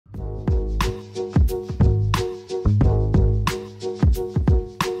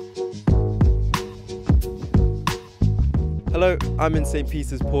Hello, I'm in St.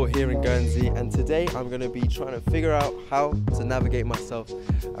 Peter's Port here in Guernsey, and today I'm going to be trying to figure out how to navigate myself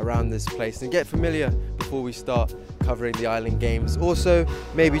around this place and get familiar before we start covering the island games. Also,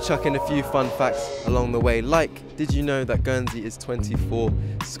 maybe chuck in a few fun facts along the way, like, did you know that Guernsey is 24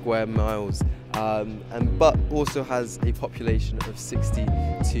 square miles but also has a population of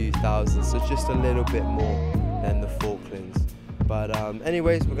 62,000, so just a little bit more than the Falklands. But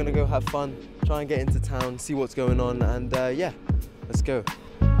anyways, we're gonna go have fun, try and get into town, see what's going on, and yeah, let's go.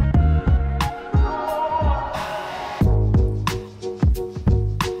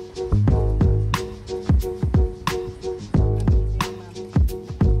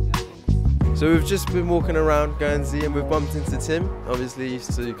 So we've just been walking around Guernsey and we've bumped into Tim. Obviously he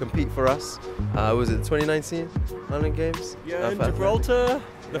used to compete for us. Was it 2019 Island Games? Yeah, in Gibraltar,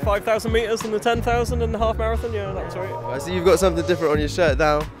 the 5,000 metres and the 10,000 and the half marathon, yeah, that's right. I see you've got something different on your shirt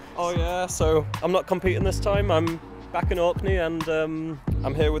now. Oh yeah, so I'm not competing this time. I'm back in Orkney and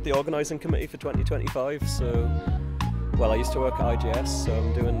I'm here with the organising committee for 2025. So, well, I used to work at IGS, so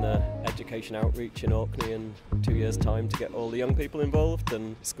I'm doing the education outreach in Orkney in 2 years' time to get all the young people involved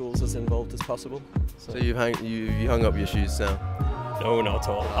and schools as involved as possible. So you hung up your shoes now? No, not at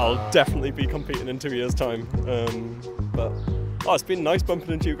all. I'll definitely be competing in 2 years' time. But it's been nice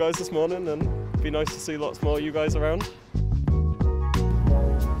bumping into you guys this morning, and it'd be nice to see lots more of you guys around.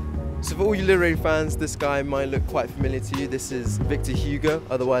 So for all you literary fans, this guy might look quite familiar to you. This is Victor Hugo,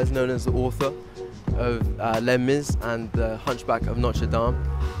 otherwise known as the author of Les Mis and the Hunchback of Notre Dame.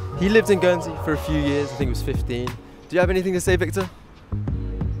 He lived in Guernsey for a few years, I think it was 15. Do you have anything to say, Victor?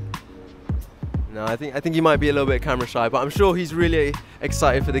 No, I think he might be a little bit camera shy, but I'm sure he's really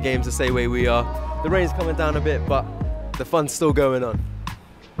excited for the games the same way we are. The rain's coming down a bit, but the fun's still going on.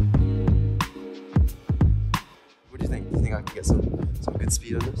 What do you think? Do you think I can get some good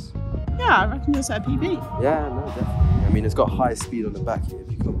speed on this? Yeah, I reckon you'll set a PB. Yeah, no, definitely. I mean, it's got high speed on the back here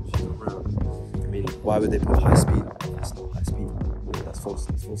if you come around. I mean, why would they put high speed? That's not high speed. That's false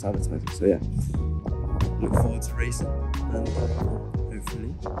advertising. So yeah, look forward to racing and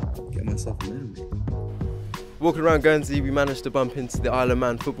hopefully get myself a medal. Walking around Guernsey, we managed to bump into the Isle of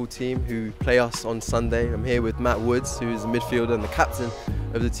Man football team who play us on Sunday. I'm here with Matt Woods, who is the midfielder and the captain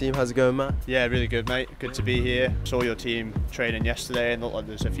of the team. How's it going, Matt? Yeah, really good, mate. Good to be here. Saw your team training yesterday and looked like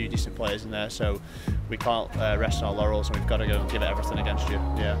there's a few decent players in there, so we can't rest on our laurels and we've got to go and give it everything against you.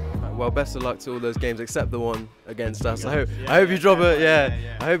 Yeah. Well, best of luck to all those games except the one against us. I hope you drop I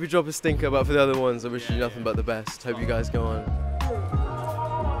hope you drop a stinker, but for the other ones, I wish you nothing but the best. Hope you guys go on.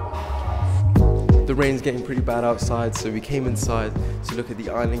 The rain's getting pretty bad outside, so we came inside to look at the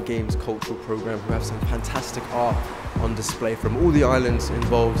Island Games cultural program, who have some fantastic art on display from all the islands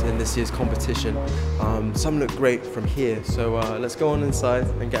involved in this year's competition. Some look great from here, so let's go on inside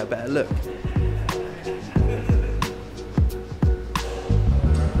and get a better look.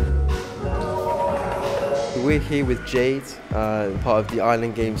 We're here with Jade, part of the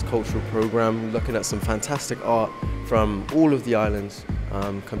Island Games cultural program, looking at some fantastic art from all of the islands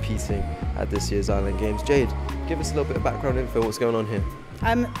competing at this year's Island Games. Jade, give us a little bit of background info, what's going on here?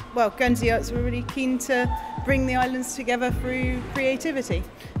 Well, Guernsey Arts were really keen to bring the islands together through creativity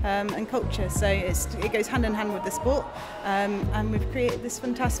and culture, so it goes hand in hand with the sport, and we've created this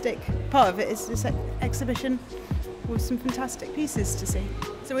fantastic, part of it is this exhibition with some fantastic pieces to see.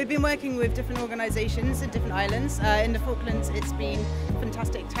 So we've been working with different organisations in different islands. In the Falklands it's been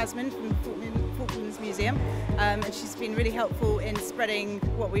fantastic Tasman from the Falklands Museum, and she's been really helpful in spreading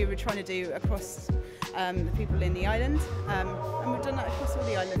what we were trying to do across the people in the island, and we've done that across all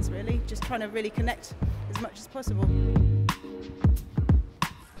the islands really, just trying to really connect as much as possible.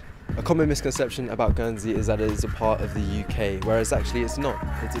 A common misconception about Guernsey is that it is a part of the UK, whereas actually it's not.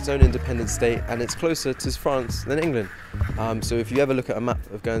 It's its own independent state and it's closer to France than England. So if you ever look at a map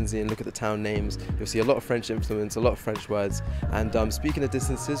of Guernsey and look at the town names, you'll see a lot of French influence, a lot of French words. And speaking of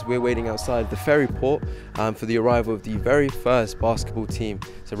distances, we're waiting outside the ferry port for the arrival of the very first basketball team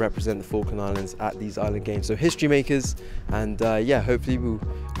to represent the Falkland Islands at these Island Games. So history makers, and yeah, hopefully we'll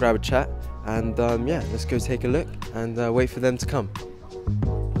grab a chat and yeah, let's go take a look and wait for them to come.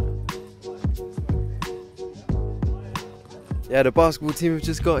 Yeah, the basketball team have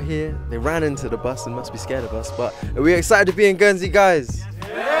just got here. They ran into the bus and must be scared of us, but are we excited to be in Guernsey, guys?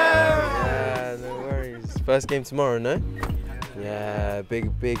 Yeah, no worries. First game tomorrow, no? Yeah,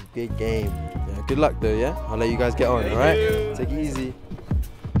 big game. Yeah, good luck though, yeah? I'll let you guys get on, alright? Take it easy.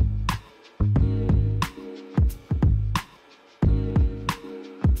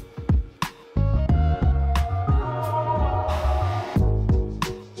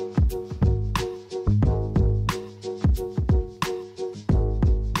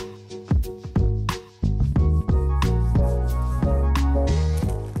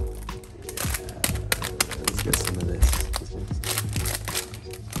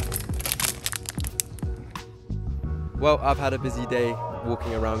 Well, I've had a busy day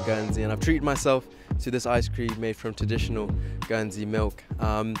walking around Guernsey and I've treated myself to this ice cream made from traditional Guernsey milk.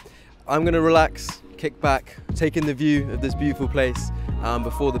 I'm going to relax, kick back, take in the view of this beautiful place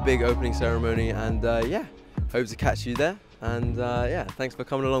before the big opening ceremony, and yeah, hope to catch you there. And yeah, thanks for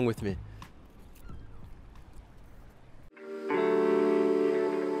coming along with me.